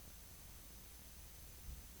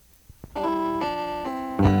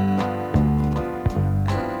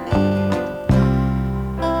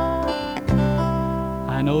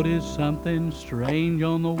noticed something strange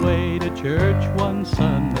on the way to church one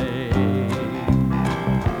Sunday.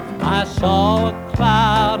 I saw a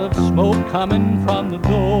cloud of smoke coming from the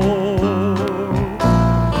door.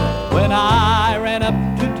 When I ran up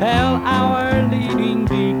to tell our leading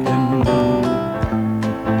deacon,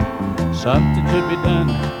 something should be done,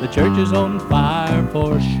 the church is on fire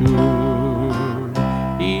for sure.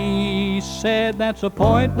 He said that's a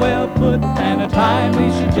point well put and a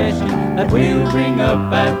timely suggestion that we'll bring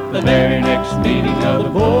up at the very next meeting of the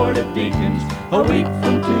Board of Deacons a week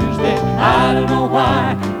from Tuesday. I don't know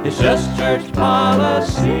why, it's just church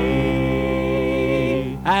policy.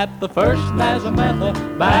 At the First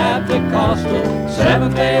Nazareth, Baptist, Costal,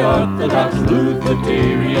 Seventh-day Orthodox,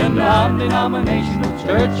 Lutheran, non-denominational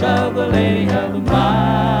Church of the Lady of the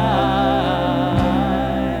Mind.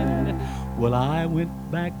 Well, I went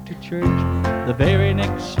back to church the very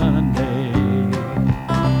next Sunday.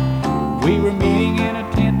 We were meeting in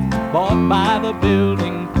a tent bought by the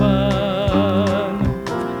building fund.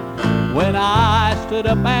 When I stood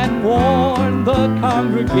up and warned the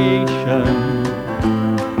congregation,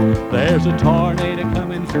 there's a tornado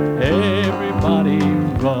coming, everybody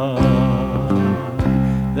run.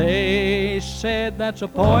 They said that's a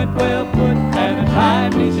point well put and a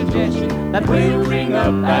timely suggestion that we'll bring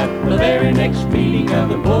up at the very next meeting of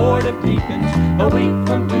the Board of Deacons a week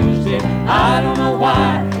from Tuesday. I don't know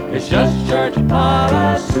why, it's just church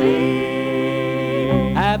policy.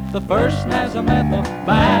 At the First Nazareth,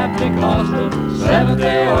 Baptist, Costal,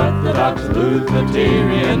 Seventh-day Orthodox,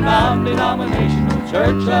 Lutheran, non-denominational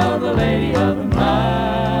Church of the Lady of the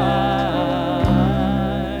Mind.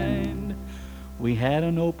 We had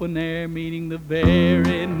an open-air meeting the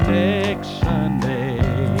very next Sunday.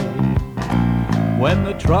 When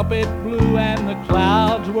the trumpet blew and the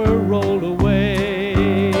clouds were rolled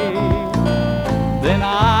away, then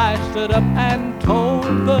I stood up and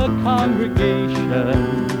told the congregation,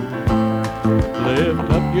 lift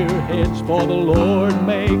up your heads, for the Lord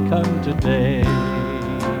may come today.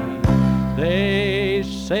 They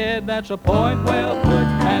said that's a point well put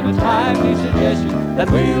and a timely suggestion that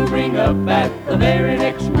we'll bring up at the very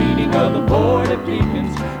next meeting of the Board of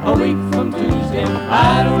Deacons a week from Tuesday.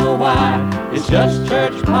 I don't know why, it's just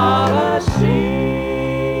church policy.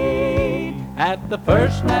 At the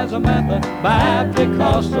First Nazareth, Baptist,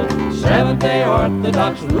 Costal, Seventh-day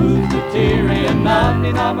Orthodox, Lutheran,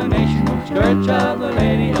 non-denominational Church of the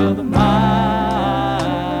Lady of the Mind.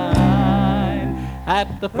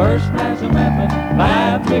 At the First Nazareth,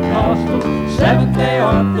 Baptist, Costal, Seventh-day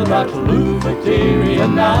Orthodox,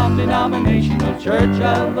 Lutheran, non-denominational Church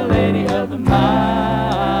of the Lady of the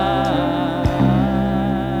Mind.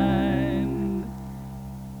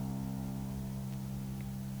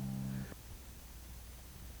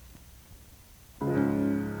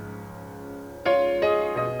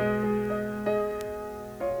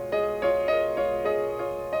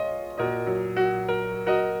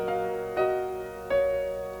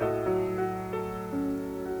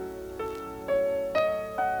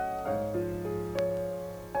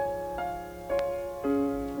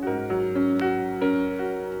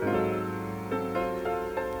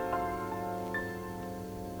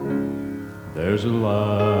 There's a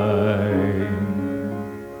line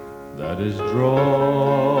that is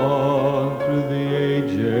drawn through the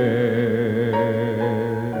ages.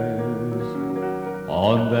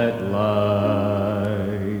 On that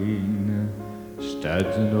line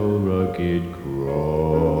stands an old rugged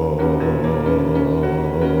cross.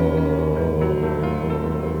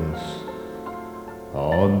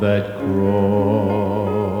 On that cross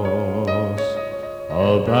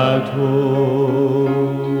a battle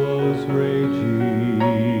was raging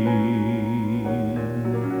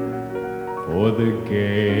for the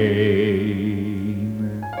gain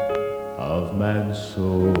of man's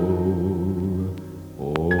soul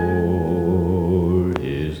or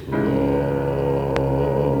his loss.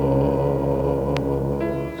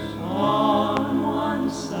 On one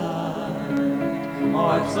side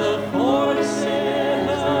march the forces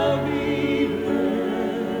of evil,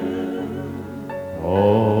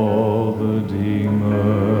 All the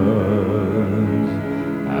demons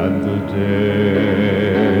and the devils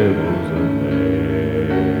of hell.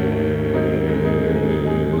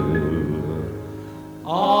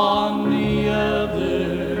 on the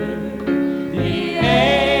other the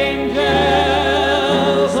angels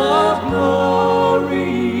of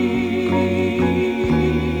glory,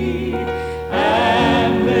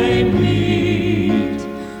 and they meet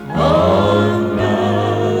on the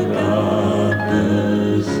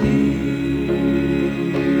sea.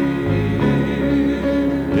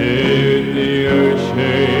 In the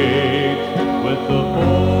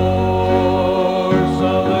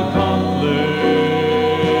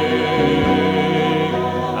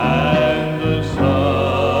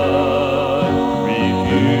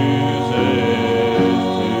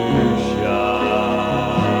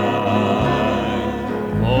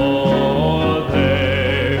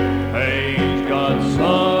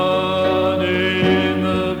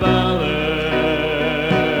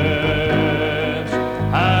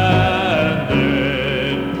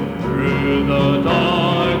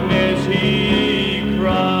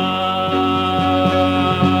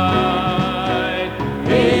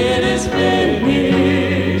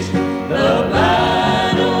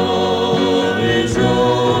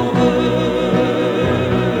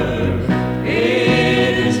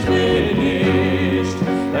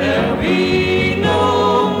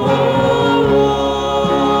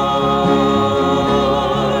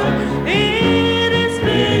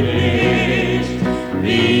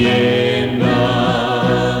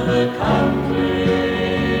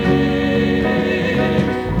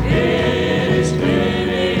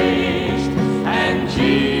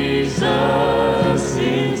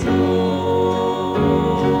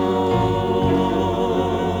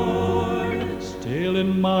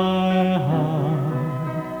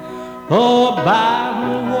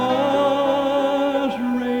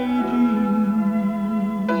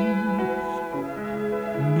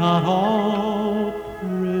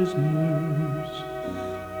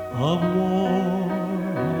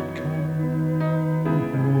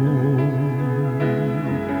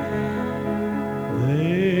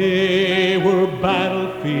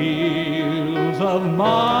of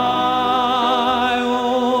my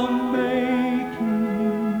own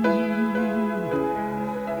making.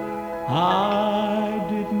 I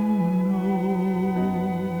didn't know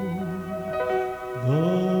the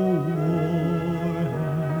war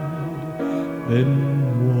had been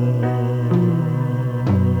won.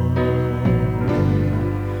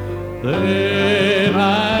 Then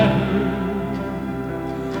I heard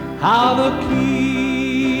how the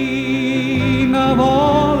King of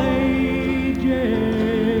all ages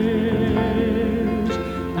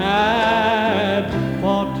had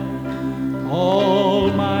fought all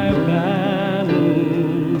my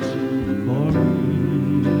battles for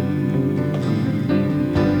me,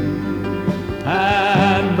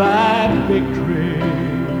 and that victory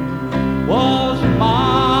was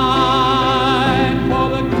mine for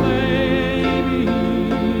the claiming.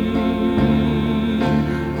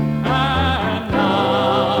 And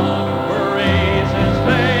now, praise His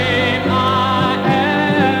name, I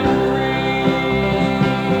am free.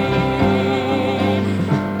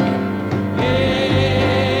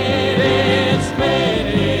 It is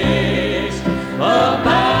finished, the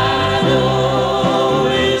battle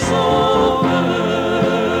is over.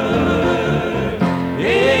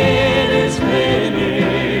 It is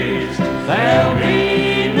finished, there'll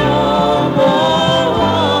be no more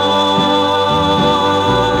wars.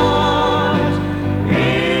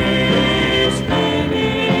 It's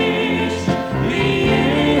finished, the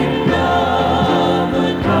end of the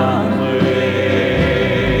conflict.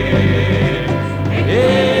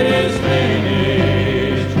 It is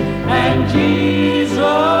finished, and Jesus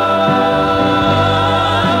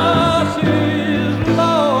is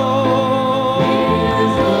Lord.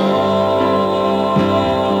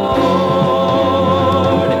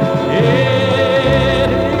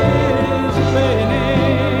 It is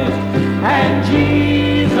finished, and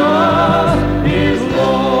Jesus is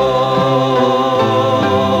Lord.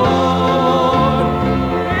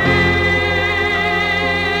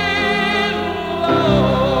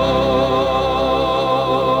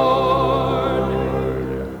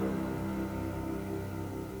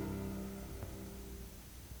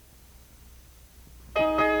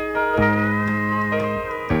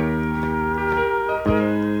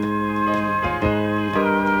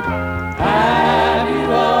 Have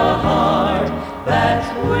you a heart that's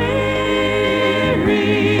weary,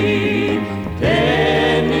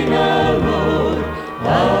 tending a load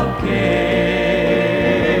of care?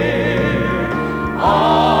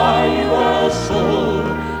 Are you a soul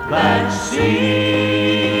that's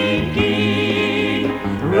seeking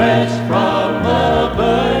rest from the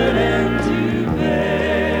burden to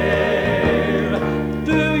bear?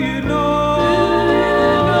 Do you know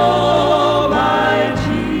my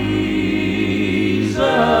Jesus?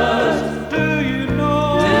 Do you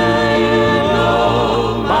know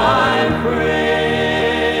my friend?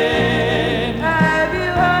 Have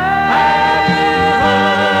you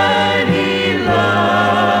heard He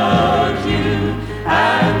loves you,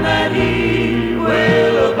 and that He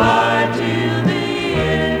will abide to the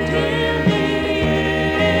end, till the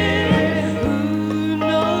end? Who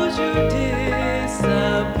knows your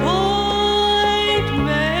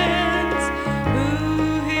disappointments? Who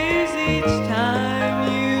hears each time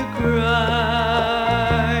you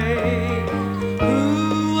cry?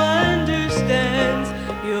 Who understands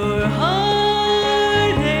your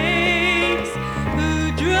heartaches?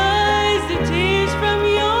 Who dries the tears from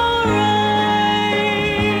your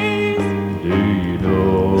eyes? Do you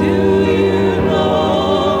know? Do you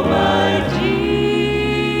know my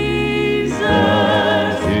Jesus?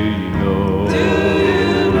 Do you know? Do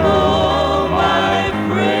you know my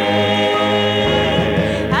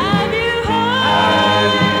friend? Have you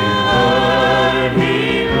heard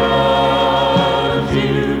He loves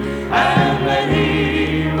you, and that He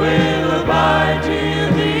will abide till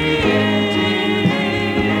the end.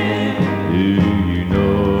 Do you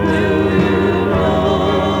know? Do you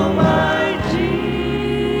know my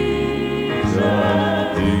Jesus?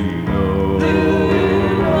 Do you know? Do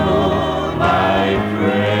you know My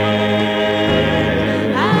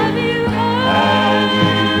friend, Have you have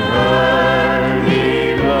you heard He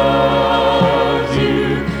loves you,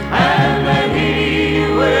 and that He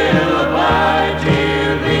will abide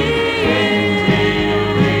till the end, till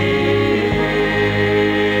the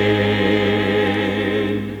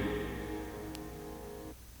end.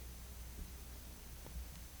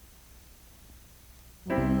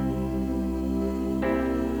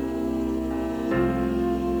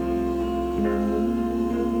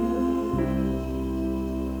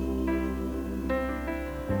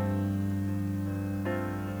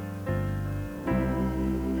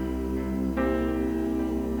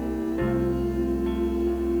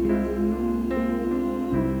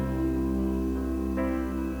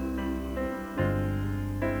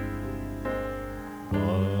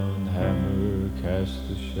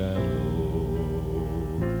 and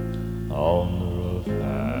low on the rough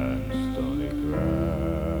and stony ground.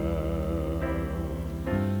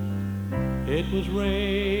 It was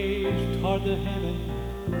raised toward the heaven,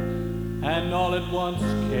 and all at once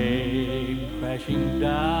came crashing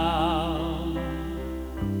down.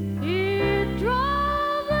 It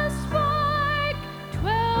drove a spike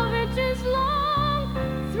 12 inches long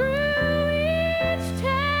through each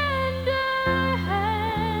tender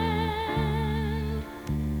hand.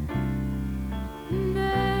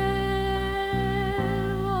 There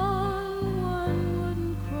on one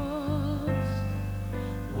wooden cross,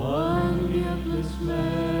 one guiltless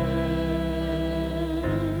man.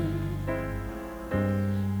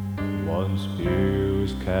 One spear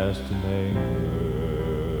was cast in anger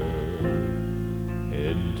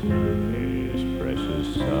into his precious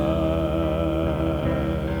side.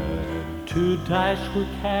 2 dice were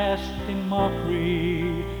cast in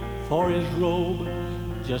mockery for his robe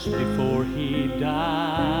just before he died.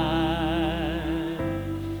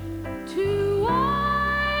 2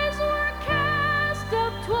 eyes were cast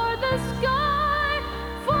up toward the sky.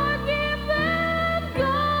 Forgive them,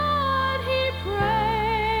 God, he prayed.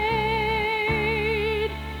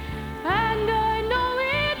 And I know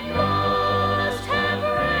it must have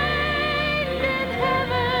rained in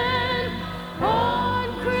heaven on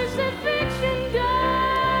Crucifixion Day.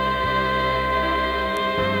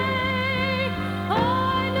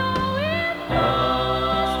 I know it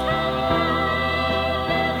must have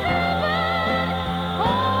rained in heaven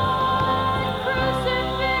on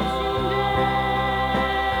Crucifixion Day.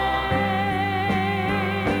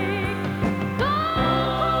 God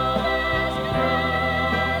promised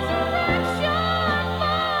resurrection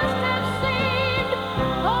must have seemed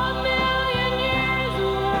a million years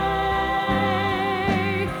away.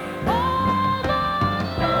 All the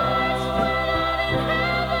lights went out in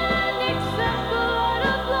heaven except the light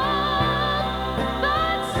of love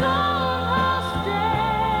that somehow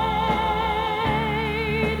stayed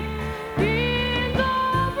in the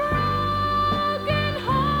broken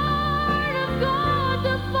heart of God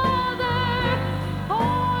the Father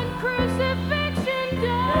on Crucifixion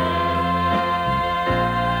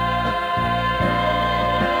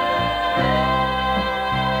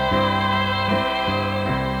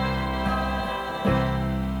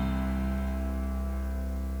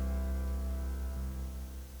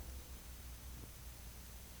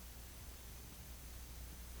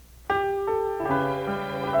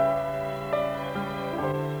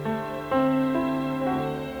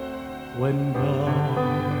When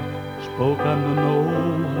God spoke unto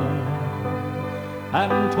Noah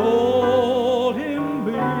and told him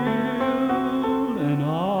build an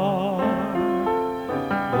ark,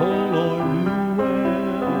 the Lord knew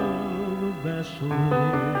well the vessel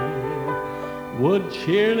would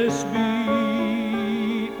cheerless be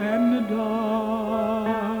in the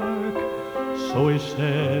dark. So he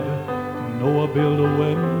said, Noah, build a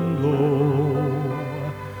window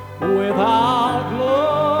without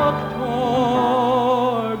look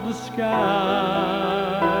toward the sky,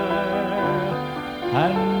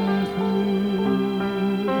 and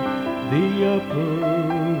through the upper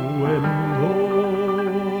window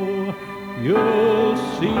you'll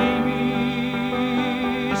see me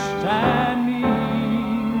standing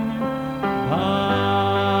by.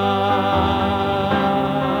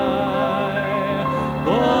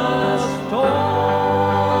 The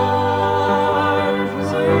storms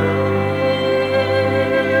will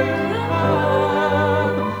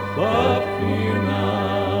come, but fear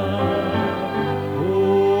not,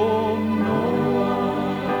 oh Noah,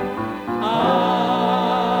 I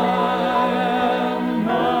am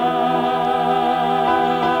nigh,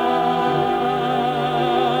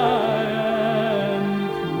 and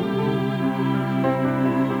through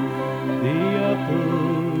the upper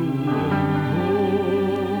window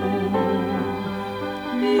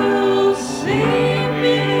you'll see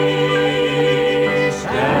me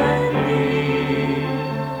standing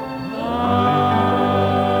by.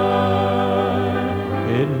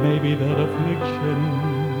 It may be that affliction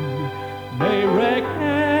may wreck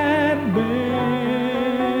and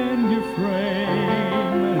bend your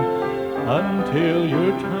frame until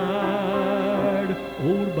your tired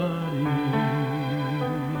old body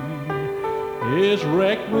is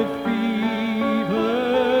wrecked with fevered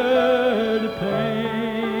pain.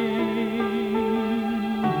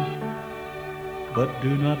 But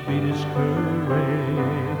do not be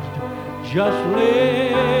discouraged, just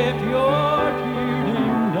let your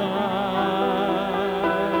tearding die,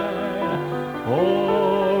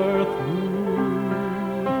 for through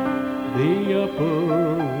the upper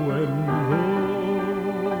window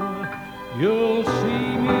you'll see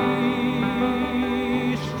me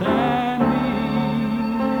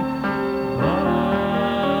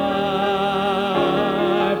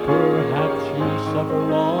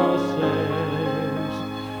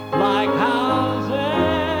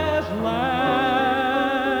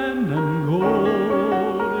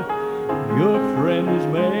friends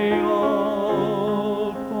may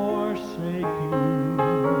all forsake you.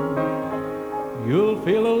 You'll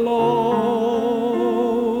feel alone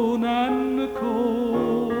and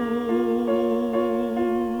cold,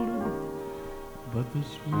 but the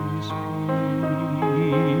sweetest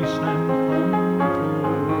peace and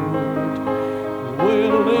comfort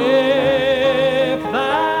will lift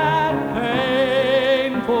that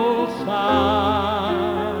painful sigh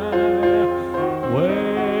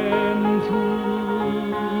when through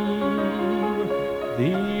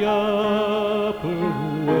the upper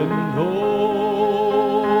window,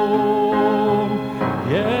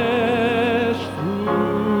 yes,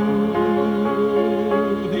 through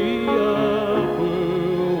the upper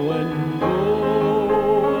window,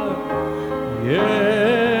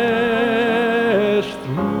 yes,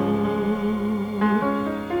 through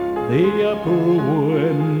the upper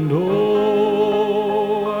window,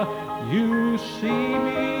 you see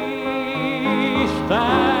me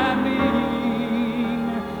standing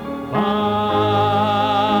by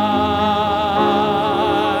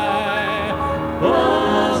the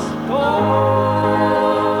storms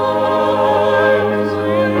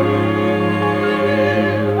will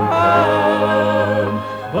come,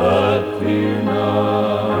 but fear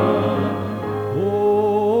not.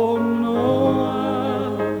 Oh no,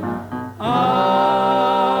 I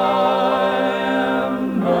am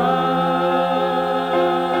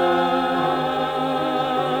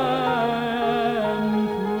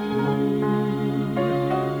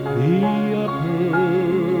the upper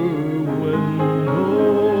window.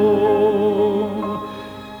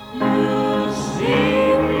 You see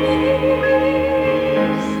me standing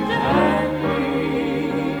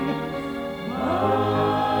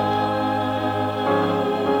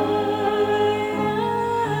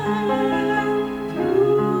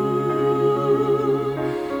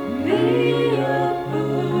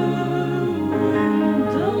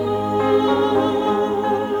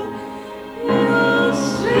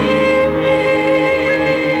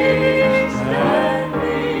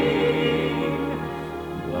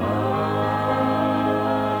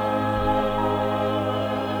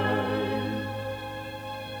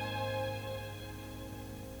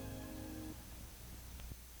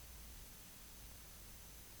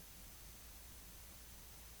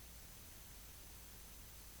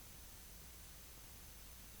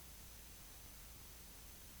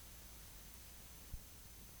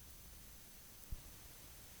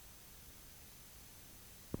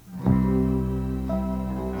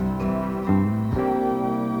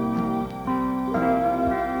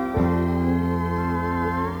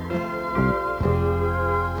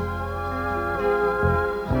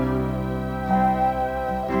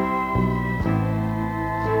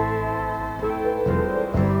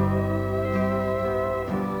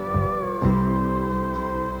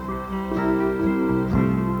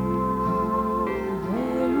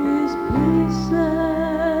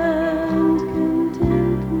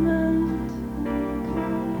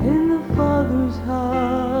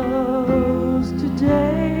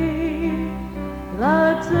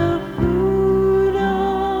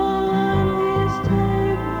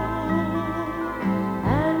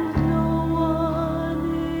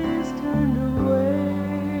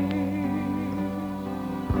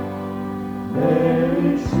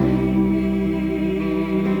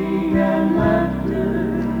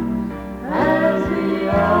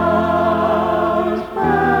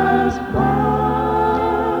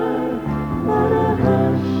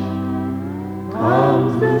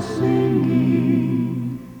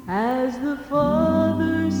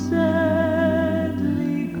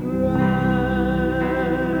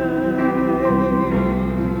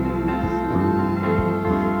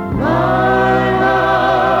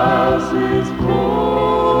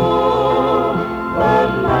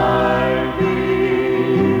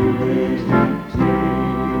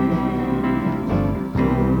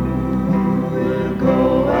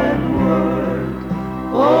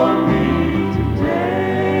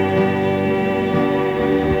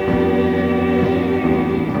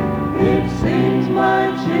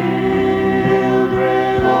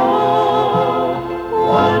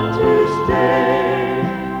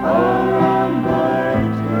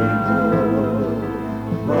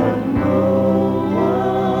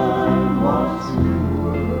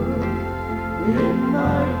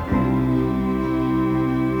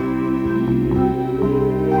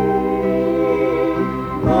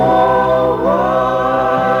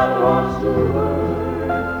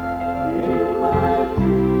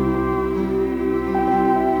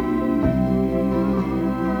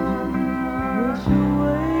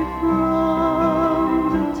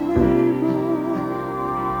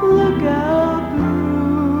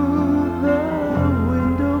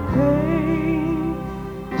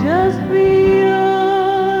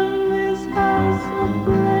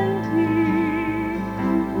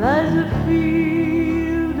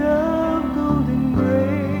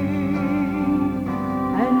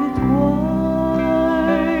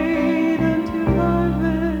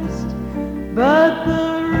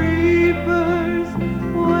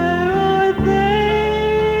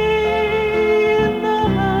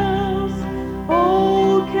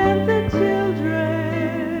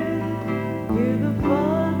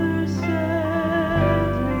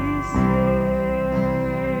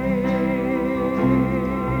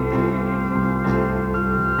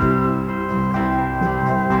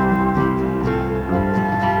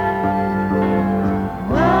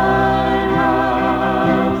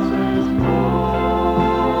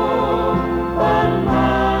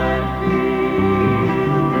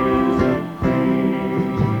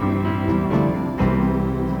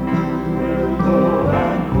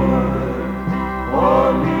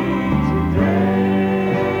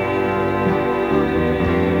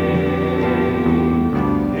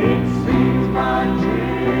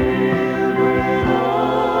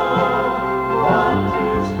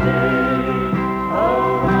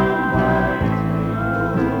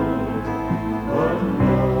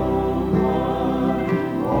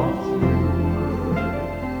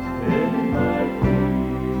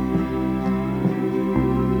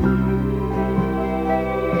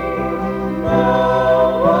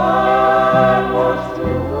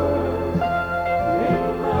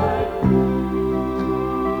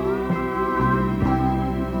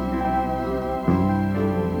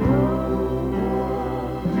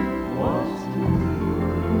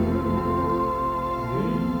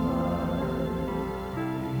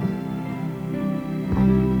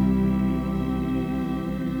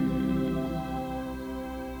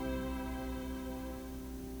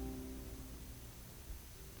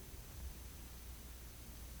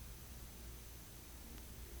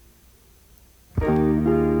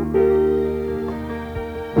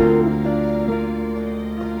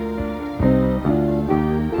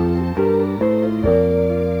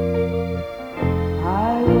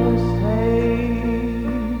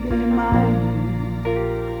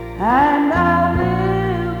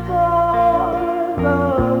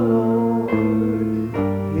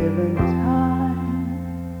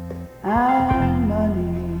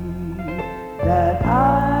money that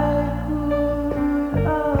I could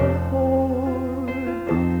afford.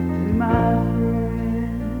 To my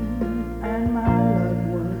friends and my loved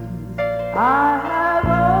ones, I have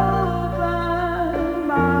opened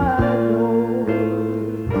my door,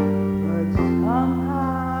 but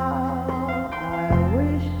somehow I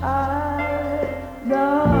wish I'd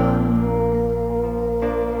done more.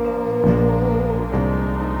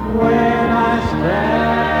 When I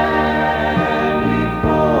stand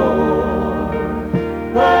before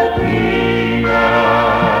the King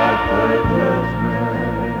at the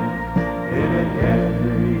judgment in a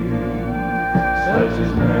gathering such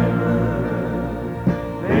as never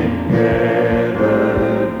been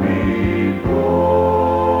gathered before,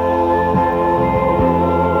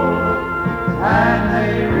 and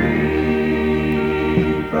they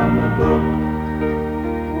read from the book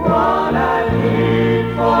what I did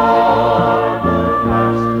for the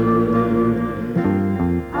Master.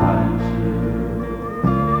 I'm sure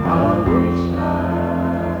I wish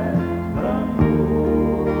I'd done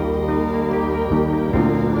more.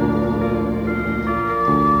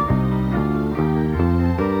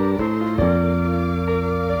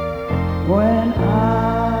 When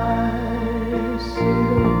I see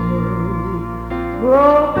the world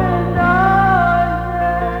broken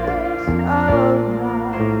darkness of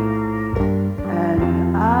night,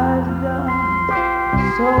 and I've done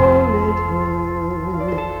so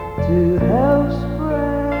little to help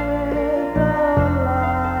spread the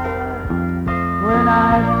light. When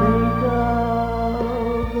I think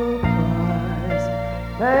of the price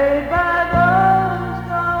paid by those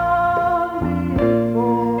gone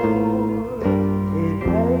before, it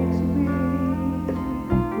makes me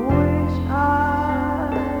wish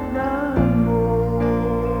I'd done more.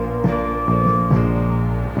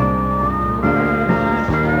 When I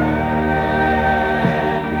stand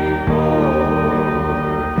before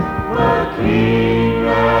the King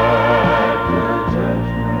at the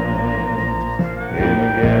judgment in a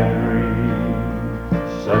gathering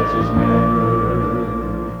such as never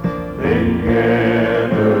been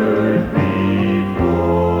gathered before,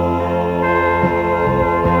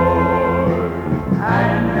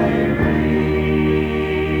 and they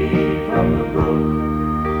read from the book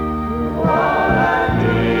what I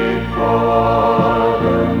did for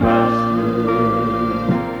the Master.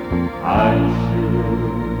 I'm sure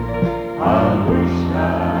I wish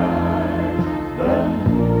I'd done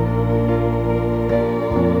more.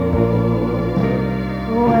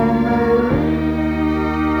 When they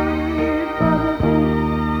read from the book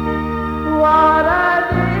what I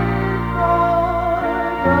did for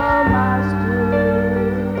the Master,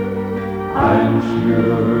 I'm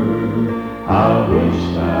sure I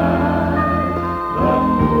wish I'd done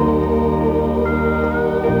more.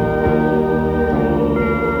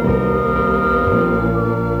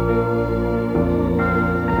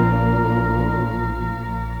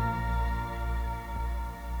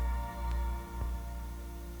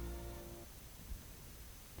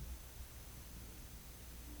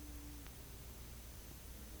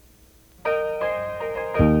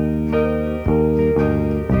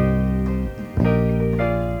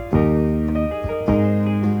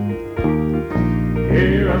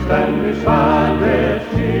 Here I stand beside this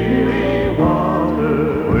chilly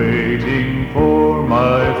water, waiting for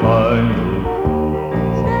my final call.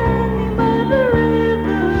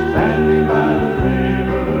 Standing by the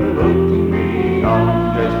river, looking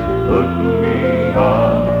beyond, just looking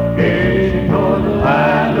beyond, gazing toward the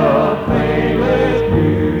land of fadeless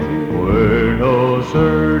beauty, where no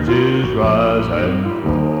surges rise and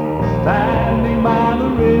fall. Standing by the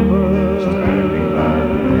river, standing by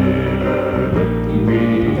the river, looking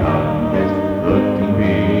beyond, just looking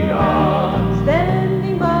beyond.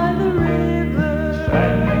 Standing by the river,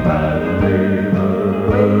 Standing by the river,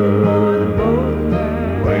 waiting for the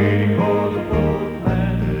boatman. waiting for the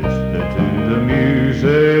boatman, listening to the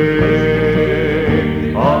music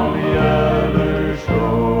on the other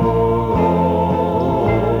shore.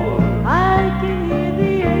 I can hear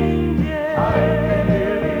the angels. I can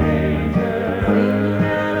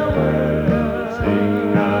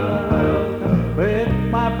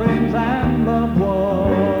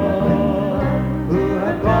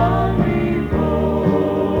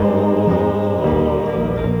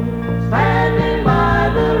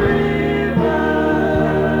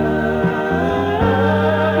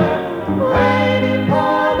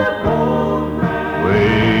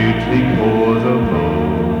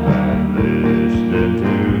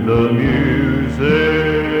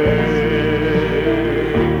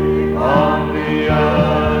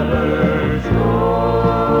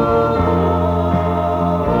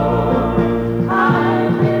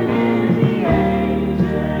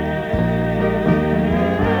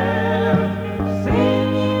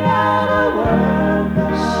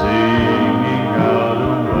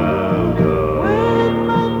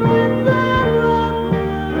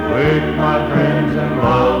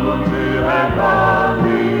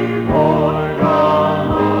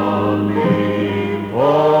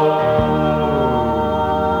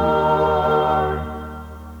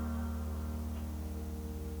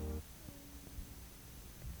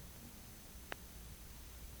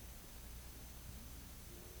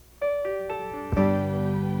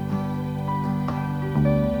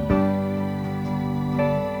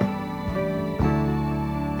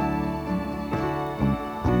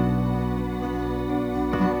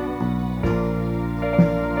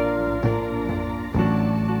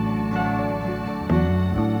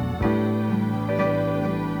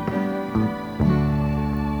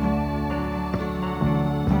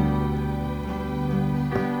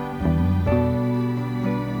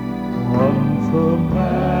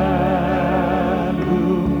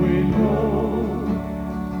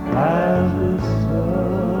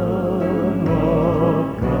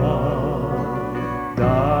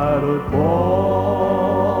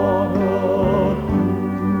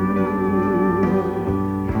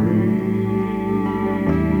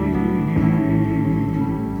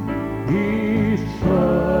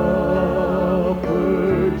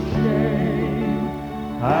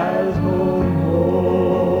as no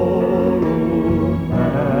mortal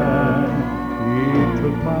man. He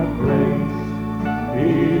took my place,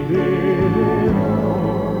 he did it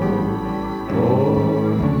all for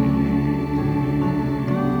me.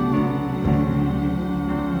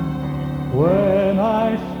 When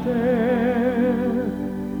I stare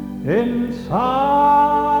inside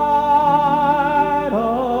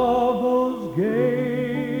of those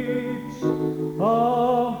gates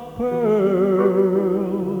of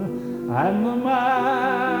pearl and the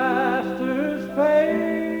Master's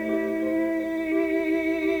face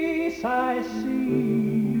I see,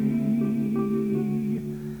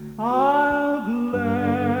 I'll gladly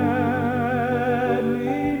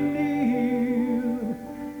kneel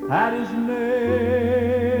at his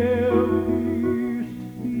nail-pierced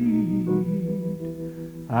feet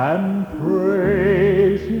and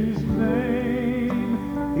praise his name.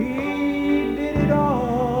 He did it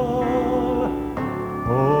all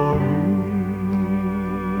for me.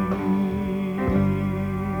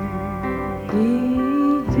 He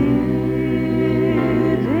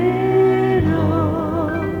did it all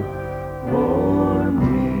for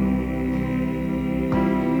me.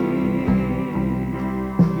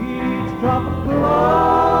 Each drop of blood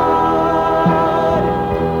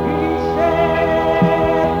he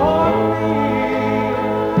shed for me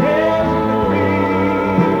is the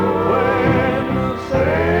cream. When the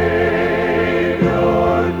Savior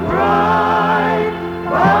cried,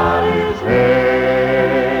 bowed his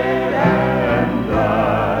head and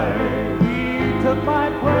died, he took my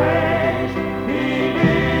place, he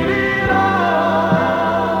did it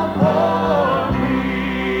all for me.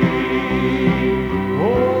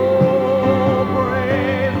 Oh,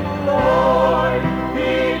 praise the Lord,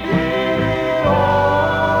 he did it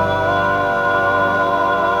all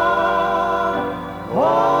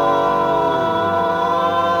for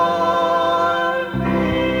me.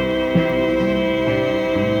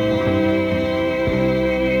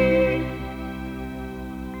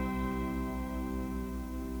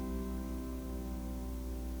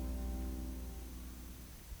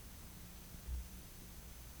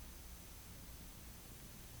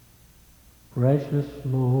 Precious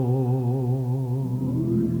Lord,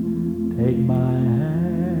 take my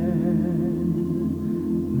hand,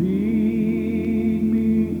 lead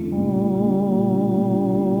me on,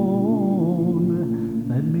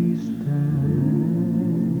 let me stand.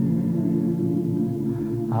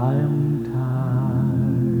 I am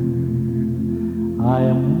tired, I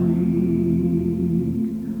am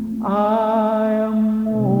weak, I am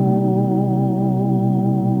worn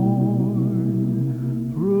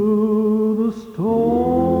through the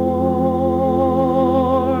storm,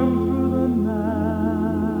 through the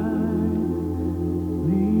night.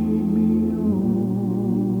 Lead me on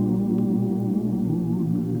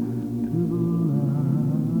to the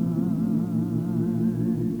light.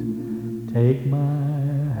 Take my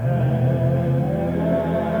hand,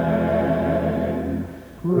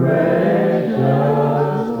 precious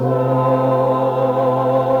Lord,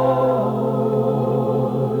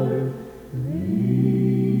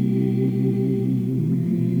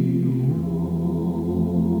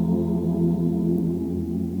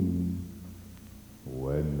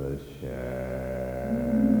 when the shadows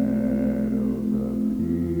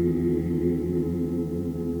appear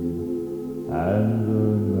and the